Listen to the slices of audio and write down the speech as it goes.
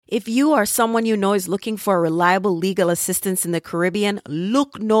If you or someone you know is looking for reliable legal assistance in the Caribbean,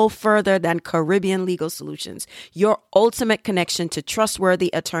 look no further than Caribbean Legal Solutions, your ultimate connection to trustworthy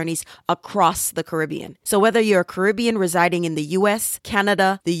attorneys across the Caribbean. So whether you're a Caribbean residing in the US,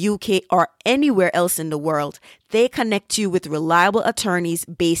 Canada, the UK, or anywhere else in the world, they connect you with reliable attorneys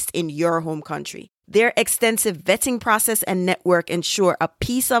based in your home country. Their extensive vetting process and network ensure a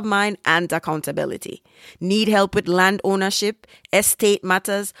peace of mind and accountability. Need help with land ownership, estate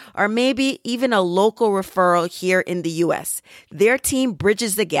matters, or maybe even a local referral here in the U.S.? Their team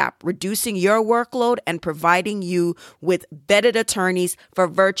bridges the gap, reducing your workload and providing you with vetted attorneys for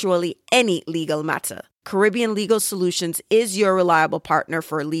virtually any legal matter. Caribbean Legal Solutions is your reliable partner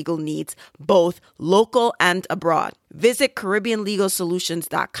for legal needs, both local and abroad. Visit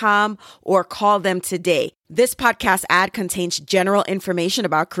CaribbeanLegalSolutions.com or call them today. This podcast ad contains general information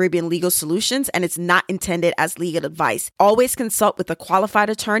about Caribbean Legal Solutions and it's not intended as legal advice. Always consult with a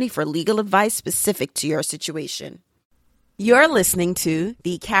qualified attorney for legal advice specific to your situation. You're listening to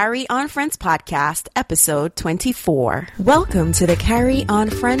the Carry on Friends podcast, episode 24. Welcome to the Carry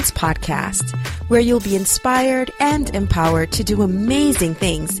on Friends podcast, where you'll be inspired and empowered to do amazing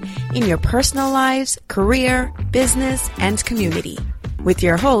things in your personal lives, career, business, and community. With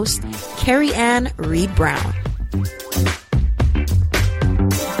your host, Carrie Ann Reed Brown.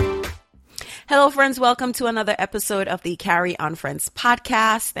 Hello, friends. Welcome to another episode of the Carry on Friends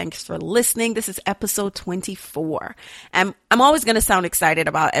podcast. Thanks for listening. This is episode 24. I'm always going to sound excited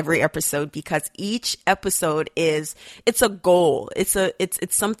about every episode because each episode it's a goal. It's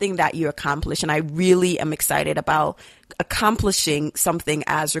something that you accomplish. And I really am excited about accomplishing something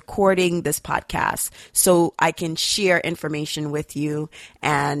as recording this podcast so I can share information with you.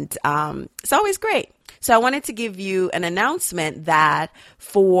 And it's always great. So I wanted to give you an announcement that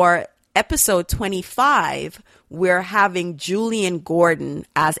for episode 25, we're having Julian Gordon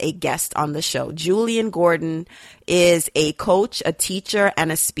as a guest on the show. Julian Gordon is a coach, a teacher,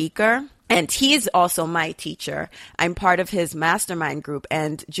 and a speaker. And he is also my teacher. I'm part of his mastermind group.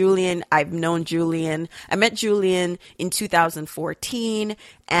 And Julian, I've known Julian. I met Julian in 2014,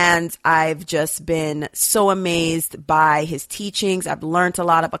 and I've just been so amazed by his teachings. I've learned a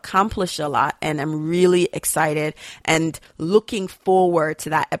lot, I've accomplished a lot, and I'm really excited and looking forward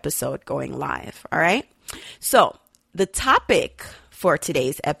to that episode going live. All right. So the topic for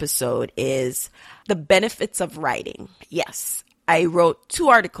today's episode is the benefits of writing. Yes. I wrote 2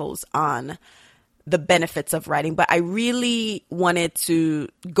 articles on the benefits of writing, but I really wanted to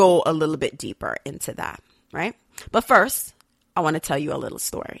go a little bit deeper into that, right? But first, I want to tell you a little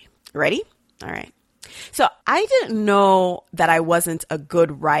story. Ready? All right. So I didn't know that I wasn't a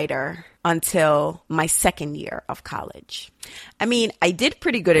good writer until my second year of college. I mean, I did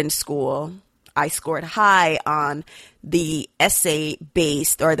pretty good in school. I scored high on the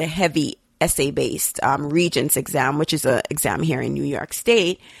essay-based or the heavy essay-based Regents exam, which is an exam here in New York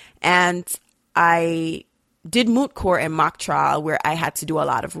State. And I did moot court and mock trial where I had to do a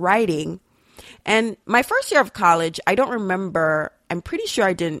lot of writing. And my first year of college, I don't remember, I'm pretty sure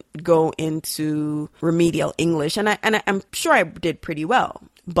I didn't go into remedial English. And I'm sure I did pretty well.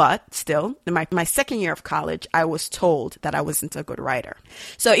 But still, in my second year of college, I was told that I wasn't a good writer.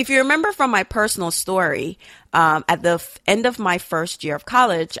 So if you remember from my personal story, at the end of my first year of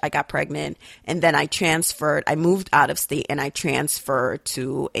college, I got pregnant and then I moved out of state and I transferred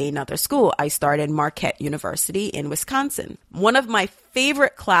to another school. I started Marquette University in Wisconsin. One of my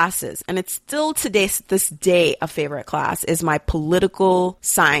favorite classes, and it's still this day a favorite class, is my political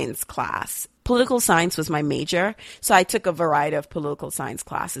science class. Political science was my major, so I took a variety of political science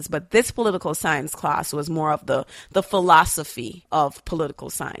classes, but this political science class was more of the philosophy of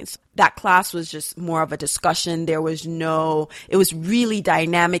political science. That class was just more of a discussion. It was really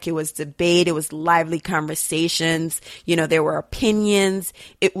dynamic. It was debate. It was lively conversations. There were opinions.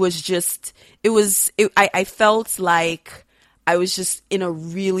 I felt like I was just in a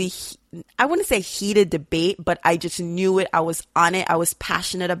really, I wouldn't say heated debate, but I just knew it. I was on it. I was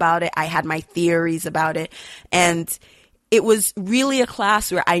passionate about it. I had my theories about it. And it was really a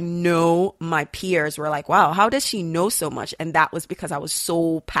class where I know my peers were like, wow, how does she know so much? And that was because I was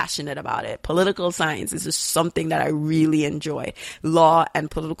so passionate about it. Political science is just something that I really enjoy. Law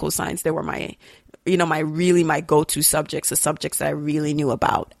and political science, they were my go-to subjects, the subjects that I really knew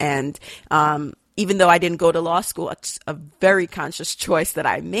about. And, even though I didn't go to law school, it's a very conscious choice that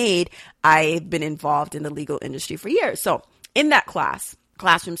I made. I've been involved in the legal industry for years. So in that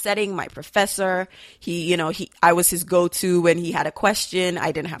classroom setting, my professor, I was his go-to when he had a question.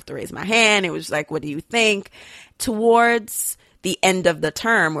 I didn't have to raise my hand. It was like, what do you think? Towards the end of the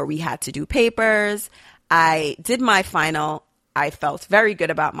term where we had to do papers, I did my final I felt very good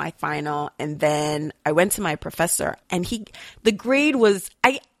about my final. And then I went to my professor, and the grade was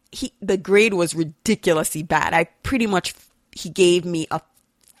ridiculously bad. He gave me a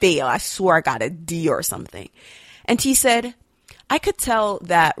fail. I swore I got a D or something. And he said, I could tell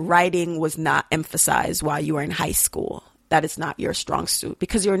that writing was not emphasized while you were in high school. That is not your strong suit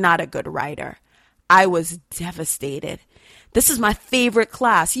because you're not a good writer. I was devastated. This is my favorite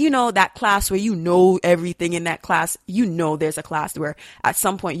class. You know, that class where you know everything in that class. You know, there's a class where at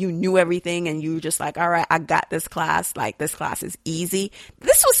some point you knew everything and you were just like, all right, I got this class. Like, this class is easy.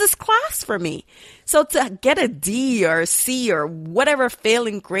 This was this class for me. So to get a D or a C or whatever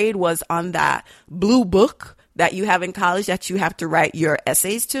failing grade was on that blue book that you have in college that you have to write your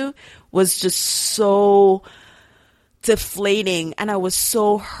essays to was just so deflating. And I was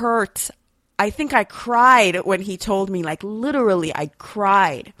so hurt. I think I cried when he told me, like, literally, I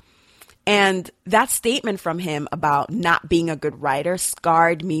cried. And that statement from him about not being a good writer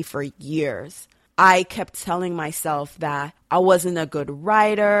scarred me for years. I kept telling myself that I wasn't a good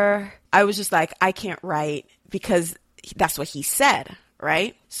writer. I was just like, I can't write because that's what he said,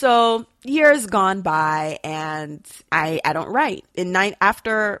 right? So years gone by and I don't write.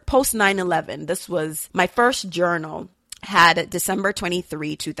 After post 9/11, this was my first journal. Had December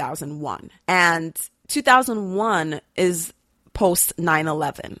 23, 2001. And 2001 is post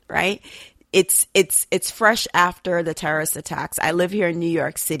 9/11, right? It's fresh after the terrorist attacks. I live here in New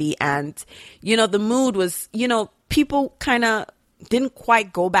York City, and, you know, the mood was, you know, people kind of didn't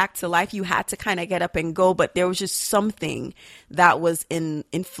quite go back to life. You had to kind of get up and go, but there was just something that was in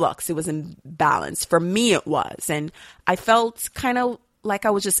flux. It was in balance. For me, it was. And I felt kind of like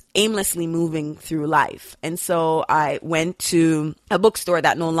I was just aimlessly moving through life. And so I went to a bookstore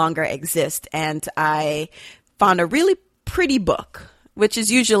that no longer exists, and I found a really pretty book, which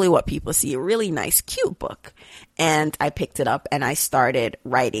is usually what people see, a really nice, cute book. And I picked it up and I started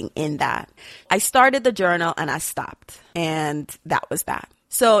writing in that. I started the journal and I stopped, and that was that.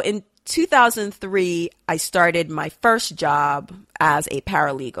 So in 2003, I started my first job as a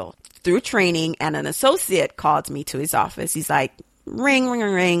paralegal through training, and an associate called me to his office. He's like, ring, ring,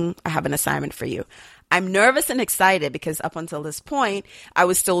 ring, ring. I have an assignment for you. I'm nervous and excited because up until this point, I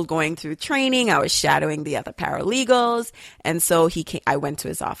was still going through training. I was shadowing the other paralegals. And so I went to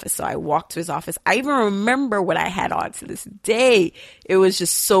his office. So I walked to his office. I even remember what I had on to this day. It was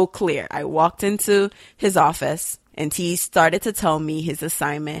just so clear. I walked into his office and he started to tell me his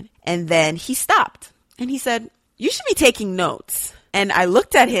assignment. And then he stopped and he said, you should be taking notes. And I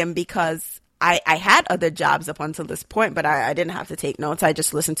looked at him because I had other jobs up until this point, but I didn't have to take notes. I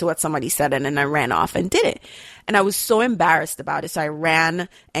just listened to what somebody said and then I ran off and did it. And I was so embarrassed about it. So I ran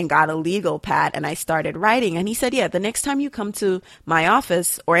and got a legal pad and I started writing. And he said, yeah, the next time you come to my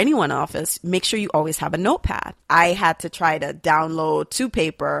office or anyone's office, make sure you always have a notepad. I had to try to download to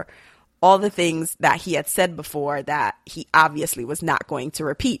paper all the things that he had said before that he obviously was not going to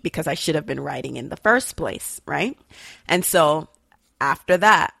repeat because I should have been writing in the first place, right? And so after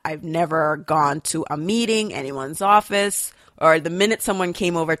that, I've never gone to a meeting, anyone's office, or the minute someone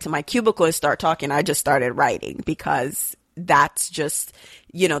came over to my cubicle and started talking, I just started writing because that's just,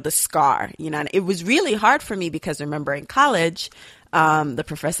 you know, the scar, you know. And it was really hard for me because remember in college, the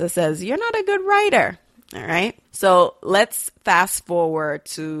professor says, you're not a good writer. All right. So let's fast forward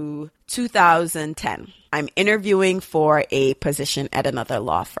to 2010. I'm interviewing for a position at another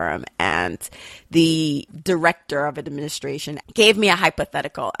law firm, and the director of administration gave me a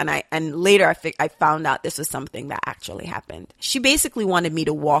hypothetical, and later I found out this was something that actually happened. She basically wanted me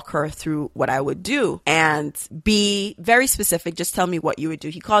to walk her through what I would do and be very specific. Just tell me what you would do.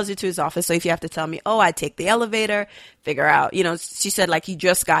 He calls you to his office, so if you have to tell me, oh, I take the elevator, figure out, you know, she said like you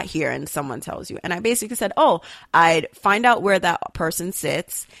just got here and someone tells you. And I basically said, oh, I'd find out where that person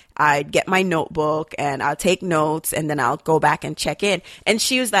sits. I'd get my notebook and I'll take notes and then I'll go back and check in. And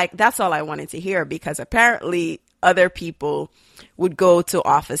she was like, that's all I wanted to hear, because apparently other people would go to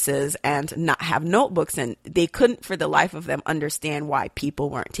offices and not have notebooks, and they couldn't for the life of them understand why people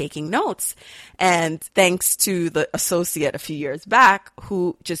weren't taking notes. And thanks to the associate a few years back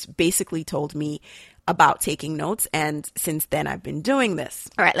who just basically told me about taking notes. And since then I've been doing this.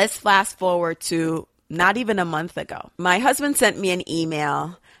 All right, let's fast forward to not even a month ago. My husband sent me an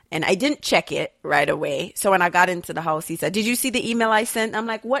email and I didn't check it right away. So when I got into the house, he said, did you see the email I sent? I'm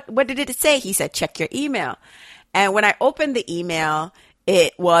like, what did it say? He said, check your email. And when I opened the email,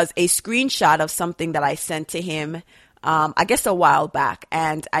 it was a screenshot of something that I sent to him I guess a while back,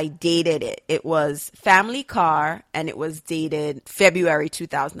 and I dated it. It was family car, and it was dated February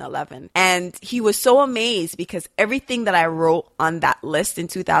 2011. And he was so amazed because everything that I wrote on that list in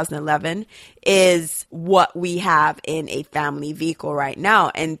 2011 is what we have in a family vehicle right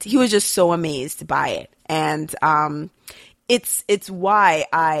now. And he was just so amazed by it. And it's why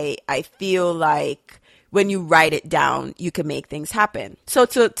I feel like when you write it down, you can make things happen. So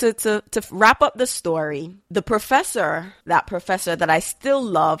to wrap up the story, that professor that I still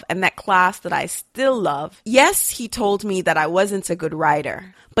love and that class that I still love, yes, he told me that I wasn't a good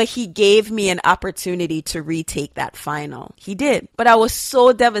writer, but he gave me an opportunity to retake that final. He did. But I was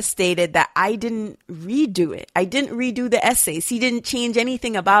so devastated that I didn't redo it. I didn't redo the essays. He didn't change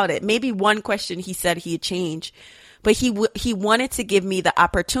anything about it. Maybe one question he said he'd change. But he wanted to give me the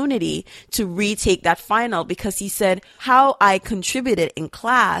opportunity to retake that final because he said how I contributed in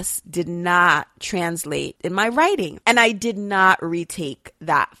class did not translate in my writing. And I did not retake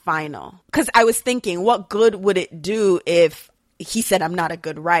that final because I was thinking, what good would it do if he said I'm not a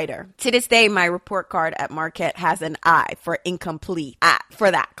good writer? To this day, my report card at Marquette has an I for incomplete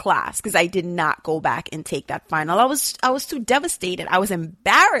for that class because I did not go back and take that final. I was too devastated. I was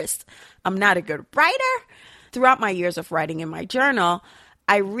embarrassed. I'm not a good writer. Throughout my years of writing in my journal,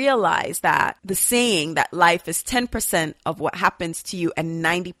 I realized that the saying that life is 10% of what happens to you and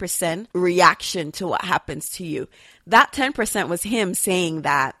 90% reaction to what happens to you. That 10% was him saying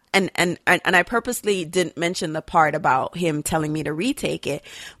that. And I purposely didn't mention the part about him telling me to retake it.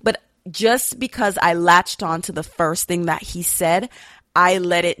 But just because I latched on to the first thing that he said, I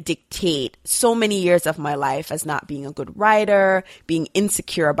let it dictate so many years of my life as not being a good writer, being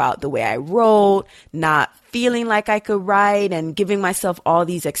insecure about the way I wrote, not feeling like I could write, and giving myself all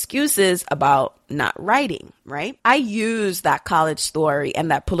these excuses about not writing, right? I used that college story and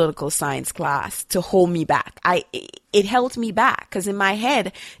that political science class to hold me back. It held me back because in my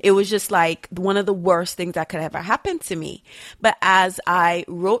head, it was just like one of the worst things that could ever happen to me. But as I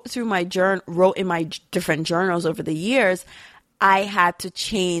wrote in my different journals over the years, I had to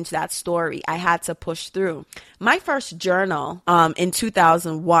change that story. I had to push through. My first journal in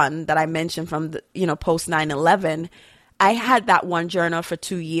 2001 that I mentioned from the, post 9/11, I had that one journal for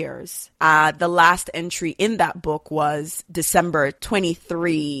 2 years. The last entry in that book was December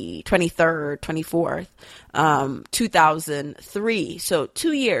 23rd, 24th, 2003. So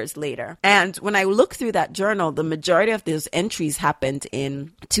 2 years later. And when I look through that journal, the majority of those entries happened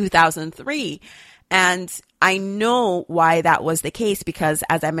in 2003. And I know why that was the case because,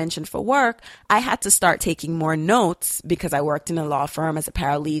 as I mentioned, for work, I had to start taking more notes because I worked in a law firm as a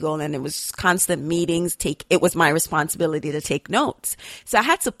paralegal and it was constant meetings. It was my responsibility to take notes. So I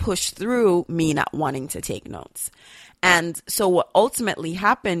had to push through me not wanting to take notes. And so what ultimately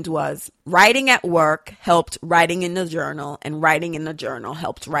happened was writing at work helped writing in the journal, and writing in the journal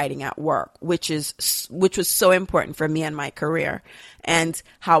helped writing at work, which was so important for me and my career and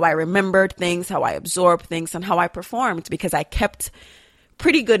how I remembered things, how I absorbed things, and how I performed because I kept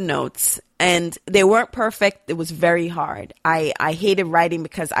pretty good notes and they weren't perfect. It was very hard. I hated writing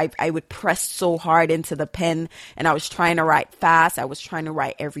because I would press so hard into the pen and I was trying to write fast. I was trying to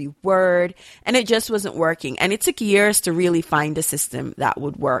write every word and it just wasn't working. And it took years to really find a system that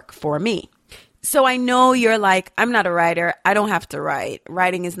would work for me. So I know you're like, I'm not a writer. I don't have to write.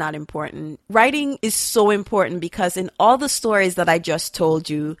 Writing is not important. Writing is so important because in all the stories that I just told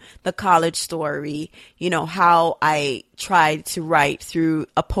you, the college story, how I tried to write through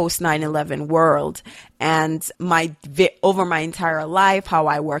a post 9/11 world and over my entire life, how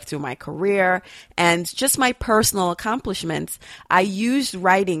I worked through my career and just my personal accomplishments. I used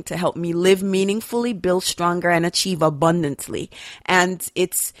writing to help me live meaningfully, build stronger, and achieve abundantly. And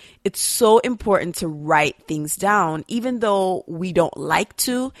it's so important to write things down, even though we don't like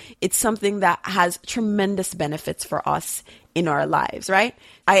to. It's something that has tremendous benefits for us in our lives, right?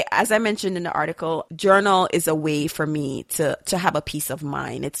 As I mentioned in the article, journal is a way for me to have a peace of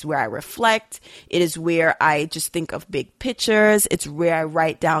mind. It's where I reflect. It is where I just think of big pictures. It's where I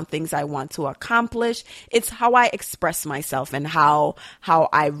write down things I want to accomplish. It's how I express myself and how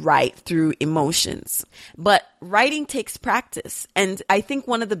I write through emotions. But writing takes practice. And I think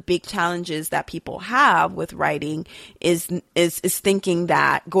one of the big challenges that people have with writing is thinking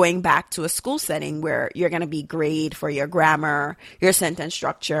that going back to a school setting where you're going to be graded for your grammar grammar, your sentence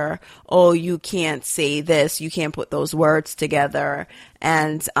structure. Oh, you can't say this. You can't put those words together.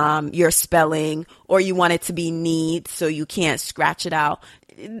 And your spelling, or you want it to be neat, so you can't scratch it out.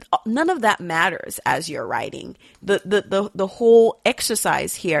 None of that matters as you're writing. The whole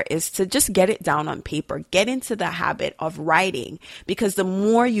exercise here is to just get it down on paper, get into the habit of writing, because the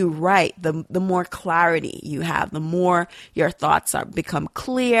more you write, the more clarity you have, the more your thoughts become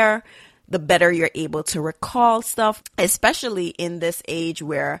clear, the better you're able to recall stuff, especially in this age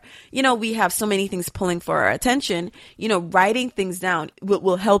where, we have so many things pulling for our attention. Writing things down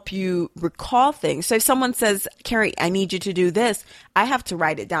will help you recall things. So if someone says, Carrie, I need you to do this, I have to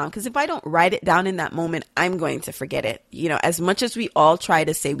write it down, because if I don't write it down in that moment, I'm going to forget it. As much as we all try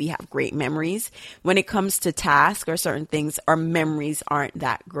to say we have great memories, when it comes to tasks or certain things, our memories aren't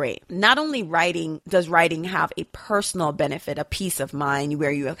that great. Not only does writing have a personal benefit, a peace of mind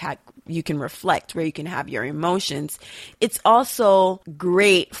where you can reflect, where you can have your emotions. It's also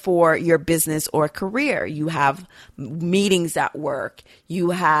great for your business or career. You have meetings at work.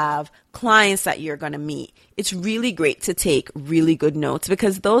 You have clients that you're going to meet. It's really great to take really good notes,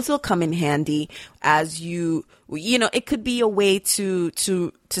 because those will come in handy as it could be a way to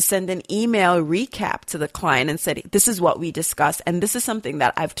send an email recap to the client and say, this is what we discussed, and this is something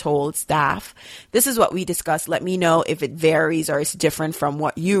that I've told staff. This is what we discussed. Let me know if it varies or it's different from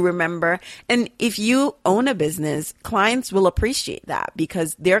what you remember. And if you own a business, clients will appreciate that,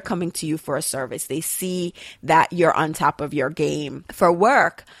 because they're coming to you for a service. They see that you're on top of your game. For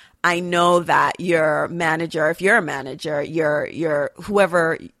work, I know that your manager, if you're a manager, your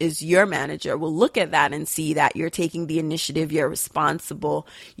whoever is your manager will look at that and see that you're taking the initiative, you're responsible,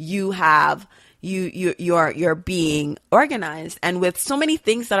 you're being organized. And with so many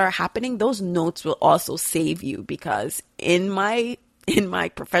things that are happening, those notes will also save you, because in my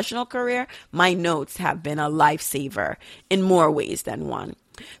professional career, my notes have been a lifesaver in more ways than one.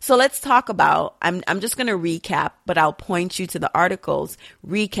 So let's talk about, I'm just going to recap, but I'll point you to the articles,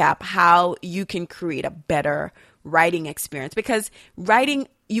 recap how you can create a better writing experience, because writing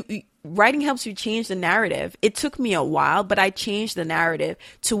helps you change the narrative. It took me a while, but I changed the narrative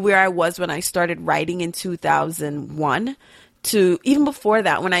to where I was when I started writing in 2001. To even before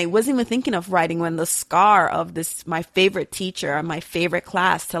that, when I wasn't even thinking of writing, when the scar of my favorite teacher and my favorite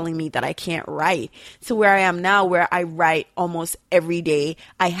class telling me that I can't write, to where I am now, where I write almost every day.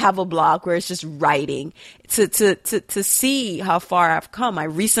 I have a blog where it's just writing. To see how far I've come. I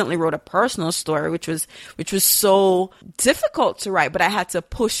recently wrote a personal story, which was so difficult to write, but I had to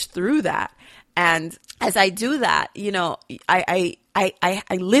push through that. And as I do that, I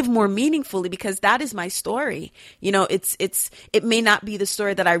live more meaningfully, because that is my story. It may not be the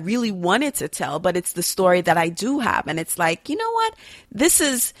story that I really wanted to tell, but it's the story that I do have. And it's like, you know what? This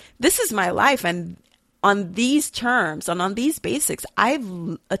is my life. And on these terms and on these basics, I've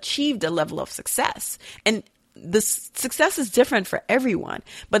achieved a level of success. And the success is different for everyone.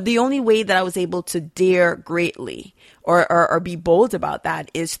 But the only way that I was able to dare greatly or be bold about that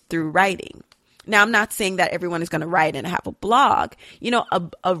is through writing. Now, I'm not saying that everyone is going to write and have a blog.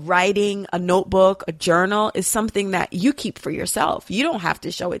 A writing, a notebook, a journal is something that you keep for yourself. You don't have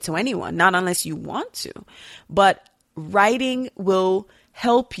to show it to anyone, not unless you want to. But writing will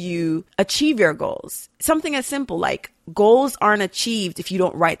help you achieve your goals. Something as simple like goals aren't achieved if you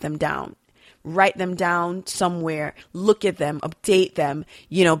don't write them down. Write them down somewhere, look at them, update them,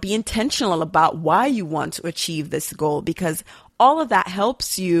 be intentional about why you want to achieve this goal, because all of that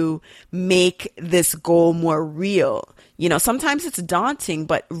helps you make this goal more real. Sometimes it's daunting,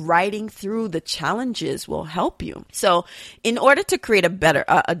 but writing through the challenges will help you. So in order to create a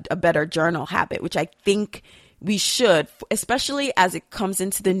better journal habit, which I think we should, especially as it comes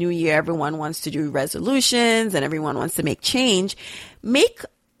into the new year, everyone wants to do resolutions and everyone wants to make change, make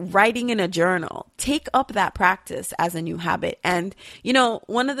writing in a journal, take up that practice as a new habit. And,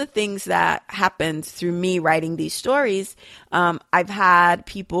 one of the things that happened through me writing these stories, I've had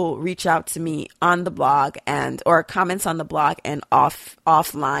people reach out to me on the blog or comments on the blog and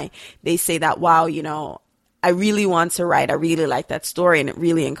offline. They say that, wow, I really want to write. I really like that story, and it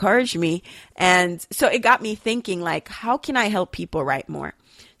really encouraged me. And so it got me thinking, like, how can I help people write more?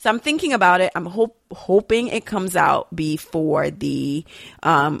 So I'm thinking about it. I'm hoping it comes out before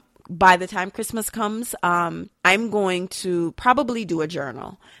by the time Christmas comes. I'm going to probably do a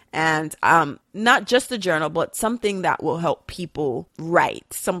journal, and not just a journal, but something that will help people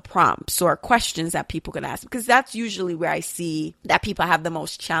write, some prompts or questions that people can ask, because that's usually where I see that people have the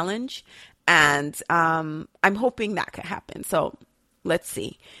most challenge. And I'm hoping that could happen. So let's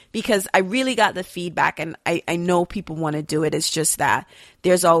see, because I really got the feedback, and I know people want to do it. It's just that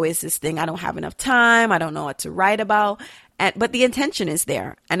there's always this thing. I don't have enough time. I don't know what to write about. But the intention is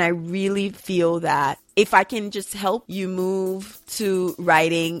there. And I really feel that if I can just help you move to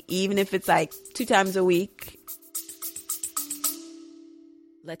writing, even if it's like 2 times a week.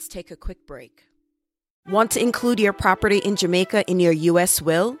 Let's take a quick break. Want to include your property in Jamaica in your U.S.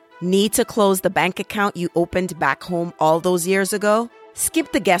 will? Need to close the bank account you opened back home all those years ago?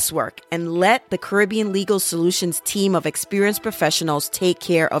 Skip the guesswork and let the Caribbean Legal Solutions team of experienced professionals take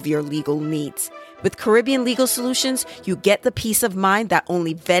care of your legal needs. With Caribbean Legal Solutions, you get the peace of mind that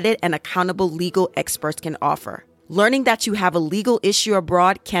only vetted and accountable legal experts can offer. Learning that you have a legal issue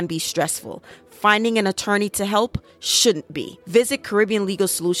abroad can be stressful. Finding an attorney to help shouldn't be. Visit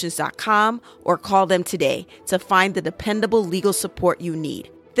CaribbeanLegalSolutions.com or call them today to find the dependable legal support you need.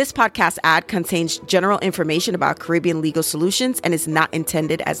 This podcast ad contains general information about Caribbean Legal Solutions and is not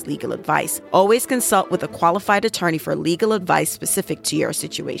intended as legal advice. Always consult with a qualified attorney for legal advice specific to your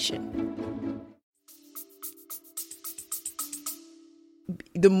situation.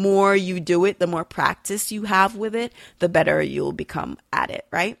 The more you do it, the more practice you have with it, the better you'll become at it,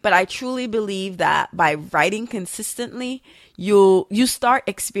 right? But I truly believe that by writing consistently, you start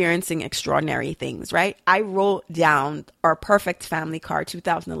experiencing extraordinary things, right? I wrote down our perfect family card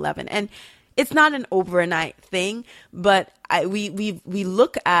 2011, and it's not an overnight thing, but I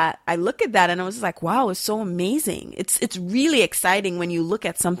look at that and I was like, wow, it's so amazing. It's really exciting when you look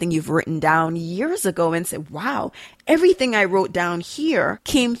at something you've written down years ago and say, wow, everything I wrote down here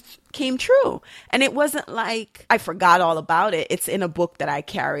came true. And it wasn't like I forgot all about it. It's in a book that I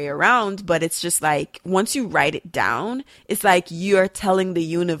carry around, but it's just like once you write it down, it's like you're telling the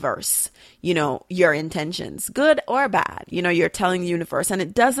universe, your intentions, good or bad. You're telling the universe, and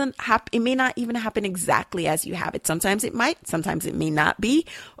it doesn't happen. It may not even happen exactly as you have it. Sometimes it might, sometimes it may not be,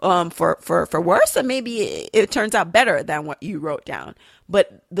 for worse, or maybe it turns out better than what you wrote down.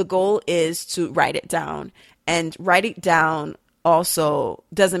 But the goal is to write it down, and write it down also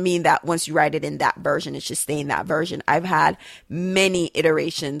doesn't mean that once you write it in that version, it should stay in that version. I've had many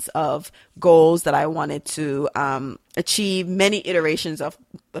iterations of goals that I wanted to achieve, many iterations of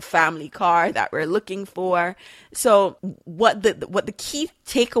the family car that we're looking for. So what the key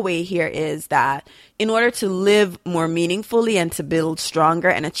takeaway here is that in order to live more meaningfully and to build stronger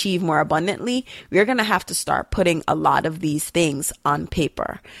and achieve more abundantly, we're going to have to start putting a lot of these things on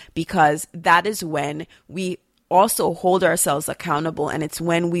paper, because that is when we also hold ourselves accountable. And it's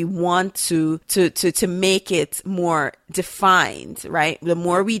when we want to make it more defined, right? The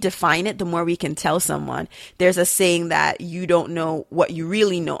more we define it, the more we can tell someone. There's a saying that you don't know what you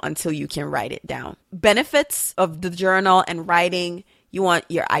really know until you can write it down. Benefits of the journal and writing: you want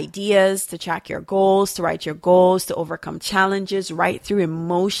your ideas, to track your goals, to write your goals, to overcome challenges, write through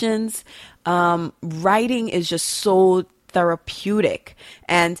emotions. Writing is just so therapeutic,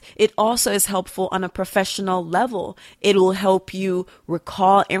 and it also is helpful on a professional level. It will help you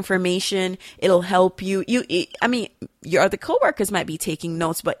recall information. It'll help you. Your other coworkers might be taking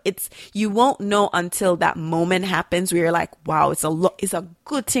notes, but you won't know until that moment happens where you're like, wow, it's a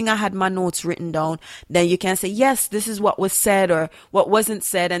good thing I had my notes written down. Then you can say, yes, this is what was said or what wasn't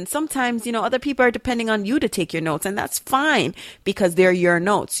said. And sometimes, other people are depending on you to take your notes, and that's fine because they're your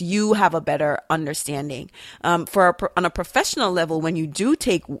notes. You have a better understanding. On a professional level, when you do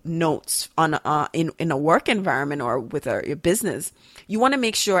take notes in a work environment or with your business, you want to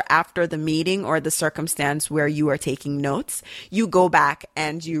make sure after the meeting or the circumstance where you are taking notes, you go back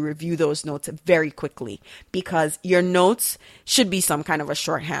and you review those notes very quickly, because your notes should be some kind of a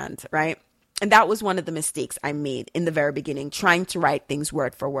shorthand, right? And that was one of the mistakes I made in the very beginning, trying to write things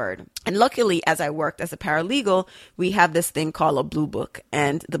word for word. And luckily, as I worked as a paralegal, we have this thing called a Blue Book.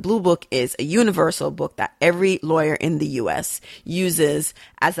 And the Blue Book is a universal book that every lawyer in the U.S. uses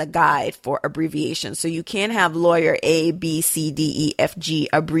as a guide for abbreviations. So you can't have lawyer A, B, C, D, E, F, G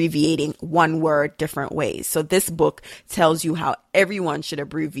abbreviating one word different ways. So this book tells you how everyone should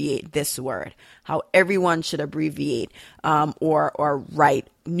abbreviate this word, how everyone should abbreviate or write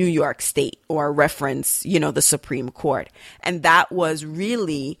New York State or reference, the Supreme Court. And that was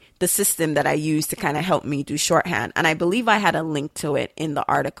really the system that I used to kind of help me do shorthand. And I believe I had a link to it in the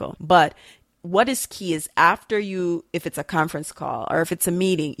article. But what is key is if it's a conference call or if it's a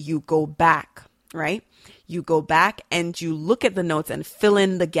meeting, you go back, right? You go back and you look at the notes and fill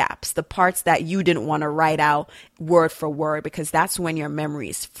in the gaps, the parts that you didn't want to write out word for word, because that's when your memory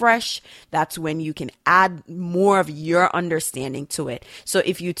is fresh. That's when you can add more of your understanding to it. So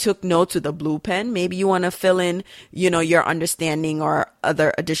if you took notes with a blue pen, maybe you want to fill in, your understanding or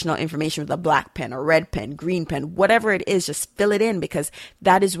other additional information with a black pen or red pen, green pen, whatever it is, just fill it in, because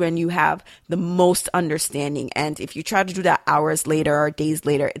that is when you have the most understanding. And if you try to do that hours later or days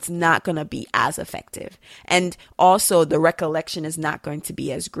later, it's not going to be as effective. And also the recollection is not going to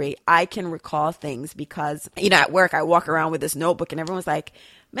be as great. I can recall things because, at work, I walk around with this notebook and everyone's like,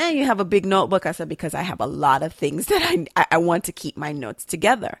 man, you have a big notebook. I said, because I have a lot of things that I want to keep my notes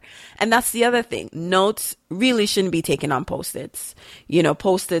together. And that's the other thing. Notes really shouldn't be taken on Post-its.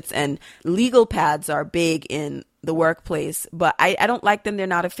 Post-its and legal pads are big in the workplace, but I don't like them. They're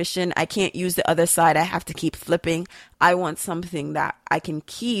not efficient. I can't use the other side. I have to keep flipping. I want something that I can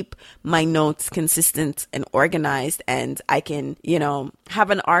keep my notes consistent and organized, and I can, have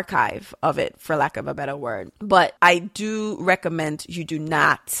an archive of it, for lack of a better word. But I do recommend you do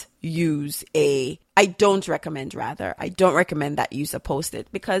not use I don't recommend that you use a Post-it,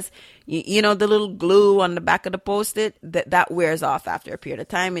 because the little glue on the back of the Post-it that wears off after a period of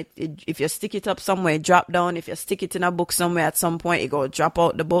time. If you stick it up somewhere, it drop down. If you stick it in a book somewhere, at some point it go drop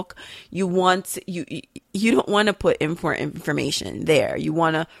out the book. You don't want to put important information there. You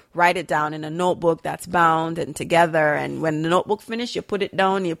want to write it down in a notebook that's bound and together. And when the notebook finishes, you put it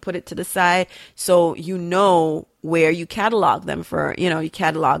down, you put it to the side, so where you catalog them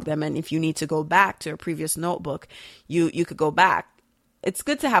and if you need to go back to a previous notebook, you could go back. It's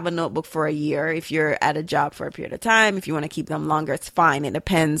good to have a notebook for a year if you're at a job for a period of time. If you want to keep them longer, it's fine. It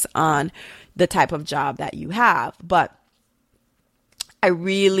depends on the type of job that you have. But I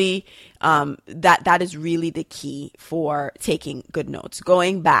really, that is really the key for taking good notes,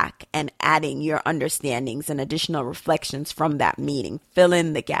 going back and adding your understandings and additional reflections from that meeting, fill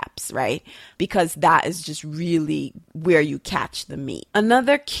in the gaps, right? Because that is just really where you catch the meat.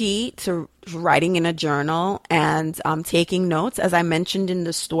 Another key to writing in a journal and taking notes, as I mentioned in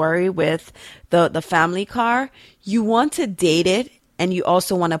the story with the family car, you want to date it and you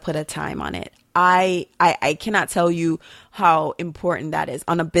also want to put a time on it. I cannot tell you how important that is.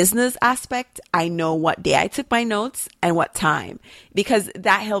 On a business aspect, I know what day I took my notes and what time, because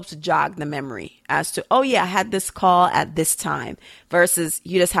that helps jog the memory as to, oh yeah, I had this call at this time, versus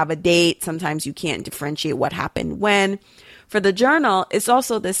you just have a date. Sometimes you can't differentiate what happened when. For the journal, it's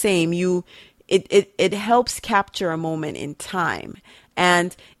also the same. It helps capture a moment in time.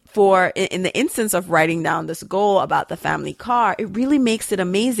 And in the instance of writing down this goal about the family car, it really makes it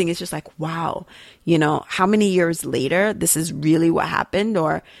amazing. It's just like, wow, how many years later, this is really what happened?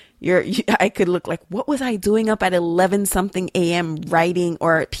 Or I could look like, what was I doing up at 11 something a.m. writing,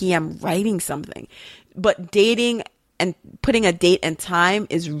 or p.m. writing something? But dating and putting a date and time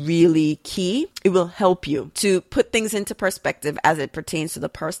is really key. It will help you to put things into perspective as it pertains to the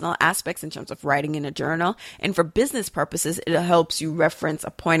personal aspects in terms of writing in a journal. And for business purposes, it helps you reference a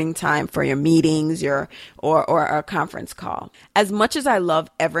point in time for your meetings, or a conference call. As much as I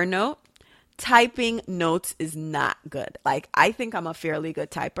love Evernote, typing notes is not good. Like, I think I'm a fairly good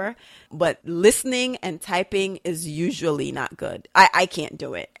typer, but listening and typing is usually not good. I can't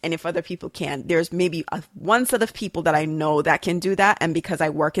do it. And if other people can, there's maybe one set of people that I know that can do that. And because I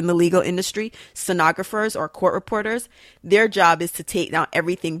work in the legal industry, stenographers or court reporters, their job is to take down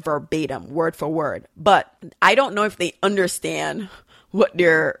everything verbatim, word for word. But I don't know if they understand what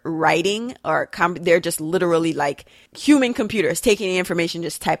they're writing, or they're just literally like human computers taking the information,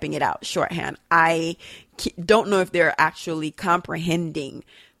 just typing it out, shorthand. I don't know if they're actually comprehending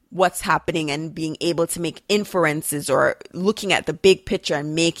what's happening and being able to make inferences, or looking at the big picture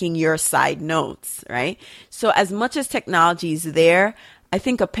and making your side notes, right? So as much as technology is there, I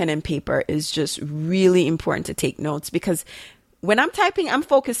think a pen and paper is just really important to take notes, because when I'm typing, I'm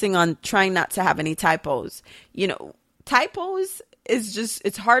focusing on trying not to have any typos. Typos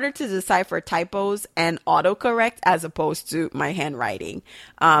it's harder to decipher typos and autocorrect as opposed to my handwriting.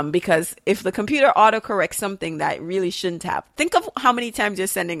 Because if the computer autocorrects something that really shouldn't have, think of how many times you're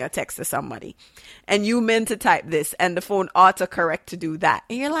sending a text to somebody and you meant to type this and the phone autocorrect to do that.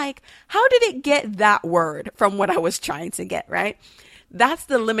 And you're like, how did it get that word from what I was trying to get, right? That's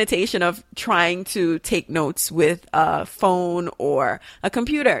the limitation of trying to take notes with a phone or a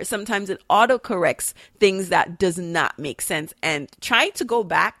computer. Sometimes it autocorrects things that does not make sense. And trying to go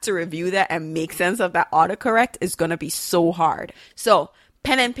back to review that and make sense of that autocorrect is going to be so hard. So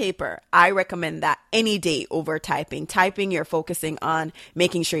pen and paper, I recommend that any day over typing. Typing, you're focusing on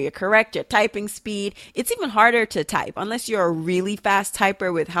making sure you're correct, your typing speed. It's even harder to type unless you're a really fast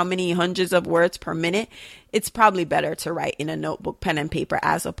typer with how many hundreds of words per minute. It's probably better to write in a notebook, pen and paper,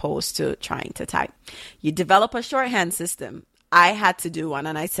 as opposed to trying to type. You develop a shorthand system. I had to do one,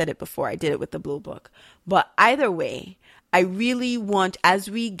 and I said it before. I did it with the Blue Book. But either way, I really want, as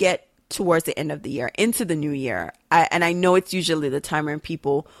we get towards the end of the year, into the new year, and I know it's usually the time when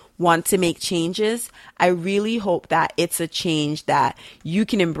people want to make changes, I really hope that it's a change that you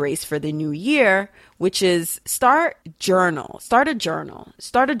can embrace for the new year, which is start a journal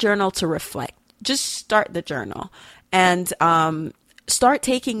to reflect. just start the journal and start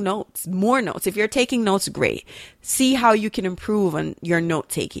taking notes, more notes. If you're taking notes, great. See how you can improve on your note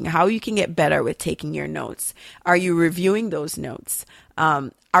taking, how you can get better with taking your notes. Are you reviewing those notes?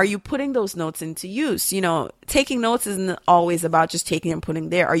 Are you putting those notes into use? You know, taking notes isn't always about just taking and putting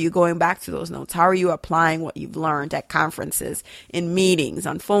there. Are you going back to those notes? How are you applying what you've learned at conferences, in meetings,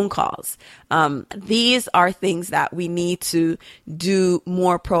 on phone calls? These are things that we need to do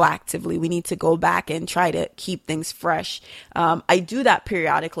more proactively. We need to go back and try to keep things fresh. I do that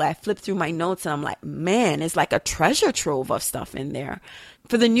periodically. I flip through my notes and I'm like, man, it's like a treasure trove of stuff in there.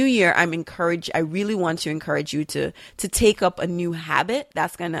 For the new year, I really want to encourage you to take up a new habit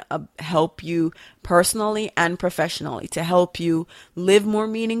that's going to help you personally and professionally, to help you live more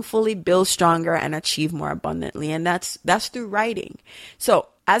meaningfully, build stronger, and achieve more abundantly. And that's through writing. So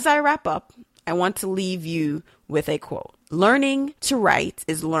as I wrap up, I want to leave you with a quote. Learning to write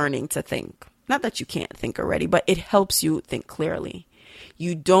is learning to think. Not that you can't think already, but it helps you think clearly.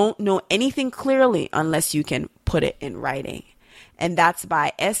 You don't know anything clearly unless you can put it in writing. And that's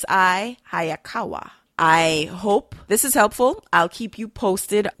by S.I. Hayakawa. I hope this is helpful. I'll keep you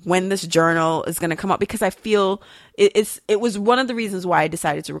posted when this journal is going to come up, because I feel it was one of the reasons why I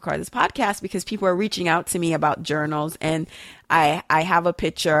decided to record this podcast, because people are reaching out to me about journals, and I have a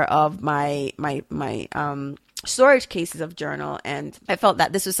picture of my storage cases of journal, and I felt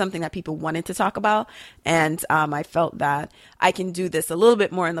that this was something that people wanted to talk about, and I felt that I can do this a little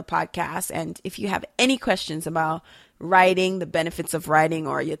bit more in the podcast. And if you have any questions about writing, the benefits of writing,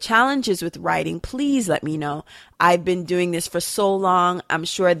 or your challenges with writing, please let me know. I've been doing this for so long. I'm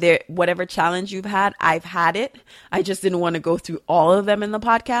sure whatever challenge you've had, I've had it. I just didn't want to go through all of them in the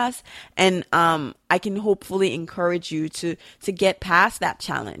podcast. And I can hopefully encourage you to get past that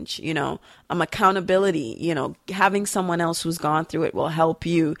challenge. You know, accountability, you know, having someone else who's gone through it will help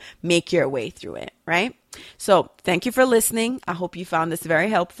you make your way through it, right? So thank you for listening. I hope you found this very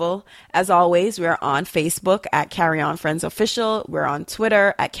helpful. As always, we're on Facebook at Carry On Friends Official. We're on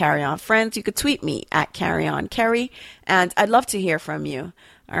Twitter at Carry On Friends. You could tweet me at Carry On Carrie, and I'd love to hear from you.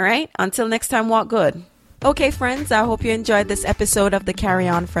 All right. Until next time, walk good. Okay, friends, I hope you enjoyed this episode of the Carry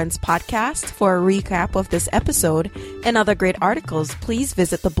On Friends podcast. For a recap of this episode and other great articles, please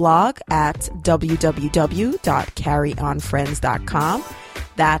visit the blog at www.carryonfriends.com.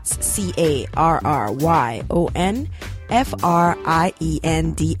 That's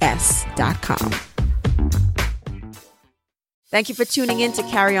CarryonFriends.com. Thank you for tuning in to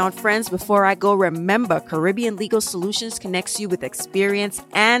Carry On Friends. Before I go, remember, Caribbean Legal Solutions connects you with experienced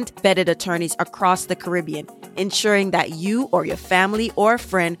and vetted attorneys across the Caribbean, ensuring that you or your family or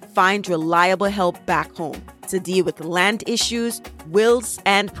friend find reliable help back home to deal with land issues, wills,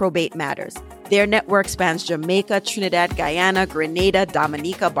 and probate matters. Their network spans Jamaica, Trinidad, Guyana, Grenada,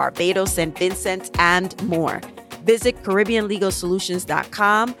 Dominica, Barbados, St. Vincent, and more. Visit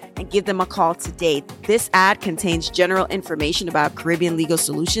CaribbeanLegalSolutions.com and give them a call today. This ad contains general information about Caribbean Legal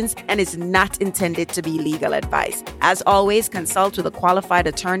Solutions and is not intended to be legal advice. As always, consult with a qualified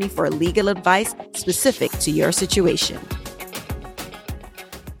attorney for legal advice specific to your situation.